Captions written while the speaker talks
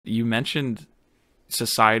You mentioned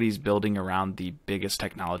society's building around the biggest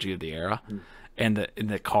technology of the era, and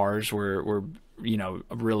the cars were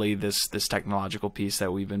really this technological piece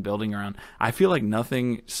that we've been building around. I feel like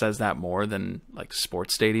nothing says that more than like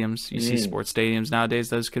sports stadiums. You see sports stadiums nowadays;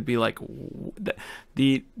 those could be like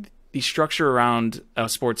the structure around a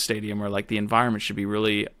sports stadium, or like the environment, should be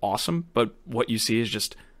really awesome. But what you see is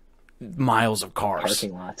just miles of cars,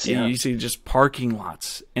 parking lots. Yeah. You see just parking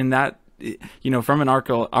lots, and that, from an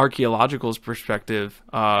archaeological perspective,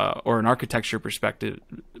 or an architecture perspective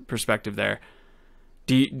there,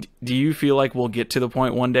 do you feel like we'll get to the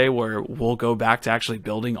point one day where we'll go back to actually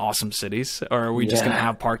building awesome cities, or are we just going to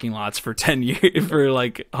have parking lots for 10 years, for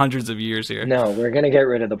like hundreds of years here? No, we're going to get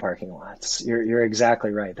rid of the parking lots. You're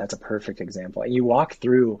exactly right. That's a perfect example. And you walk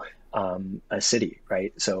through a city,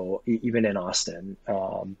 right? So even in Austin,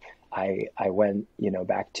 I went,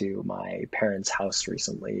 back to my parents' house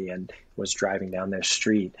recently and was driving down their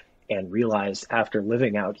street and realized, after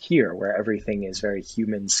living out here where everything is very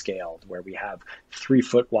human scaled, where we have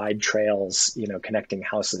 3-foot wide trails, connecting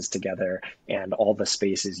houses together, and all the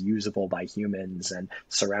space is usable by humans and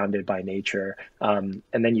surrounded by nature. And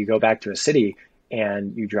then you go back to a city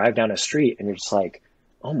and you drive down a street and you're just like,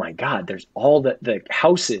 oh my God, there's all the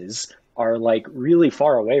houses are like really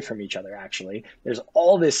far away from each other. Actually, there's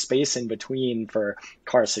all this space in between for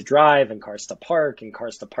cars to drive and cars to park and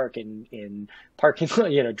cars to park in parking,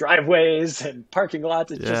 driveways and parking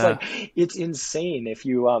lots. It's just like, it's insane. If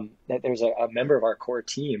you there's a member of our core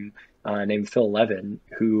team named Phil Levin,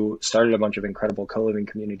 who started a bunch of incredible co-living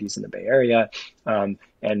communities in the Bay Area, and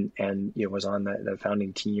was on the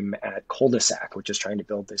founding team at Cul-de-sac, which is trying to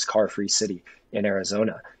build this car-free city in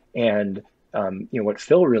Arizona. And what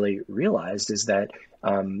Phil really realized is that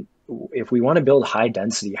if we want to build high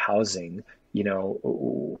density housing,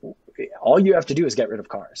 all you have to do is get rid of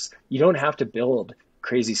cars. You don't have to build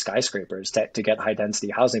crazy skyscrapers to get high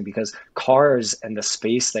density housing, because cars and the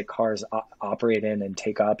space that cars operate in and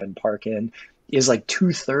take up and park in is like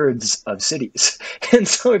 2/3 of cities. And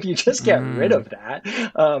so if you just get rid of that,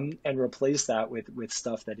 and replace that with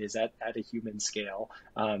stuff that is at a human scale,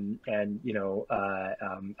 and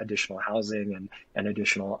additional housing and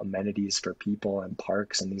additional amenities for people and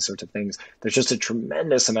parks and these sorts of things, there's just a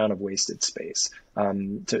tremendous amount of wasted space.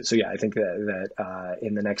 So yeah, I think that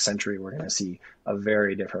in the next century, we're going to see a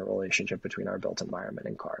very different relationship between our built environment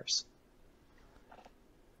and cars.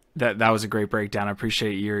 That was a great breakdown. I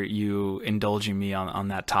appreciate you indulging me on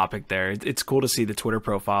that topic there. It's cool to see the Twitter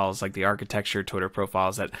profiles, like the architecture Twitter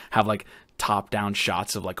profiles, that have like top-down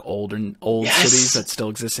shots of like old cities that still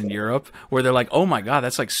exist in Europe, where they're like, oh my God,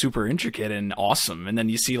 that's like super intricate and awesome. And then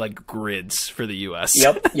you see like grids for the US.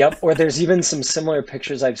 Yep. Or there's even some similar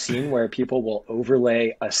pictures I've seen where people will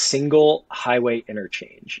overlay a single highway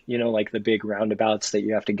interchange, like the big roundabouts that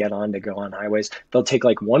you have to get on to go on highways. They'll take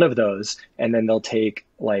like one of those, and then they'll take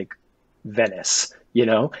like Venice,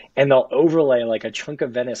 and they'll overlay like a chunk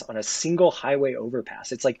of Venice on a single highway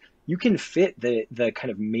overpass. It's like you can fit the kind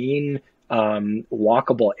of main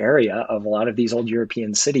walkable area of a lot of these old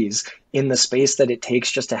European cities in the space that it takes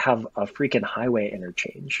just to have a freaking highway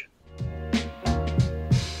interchange.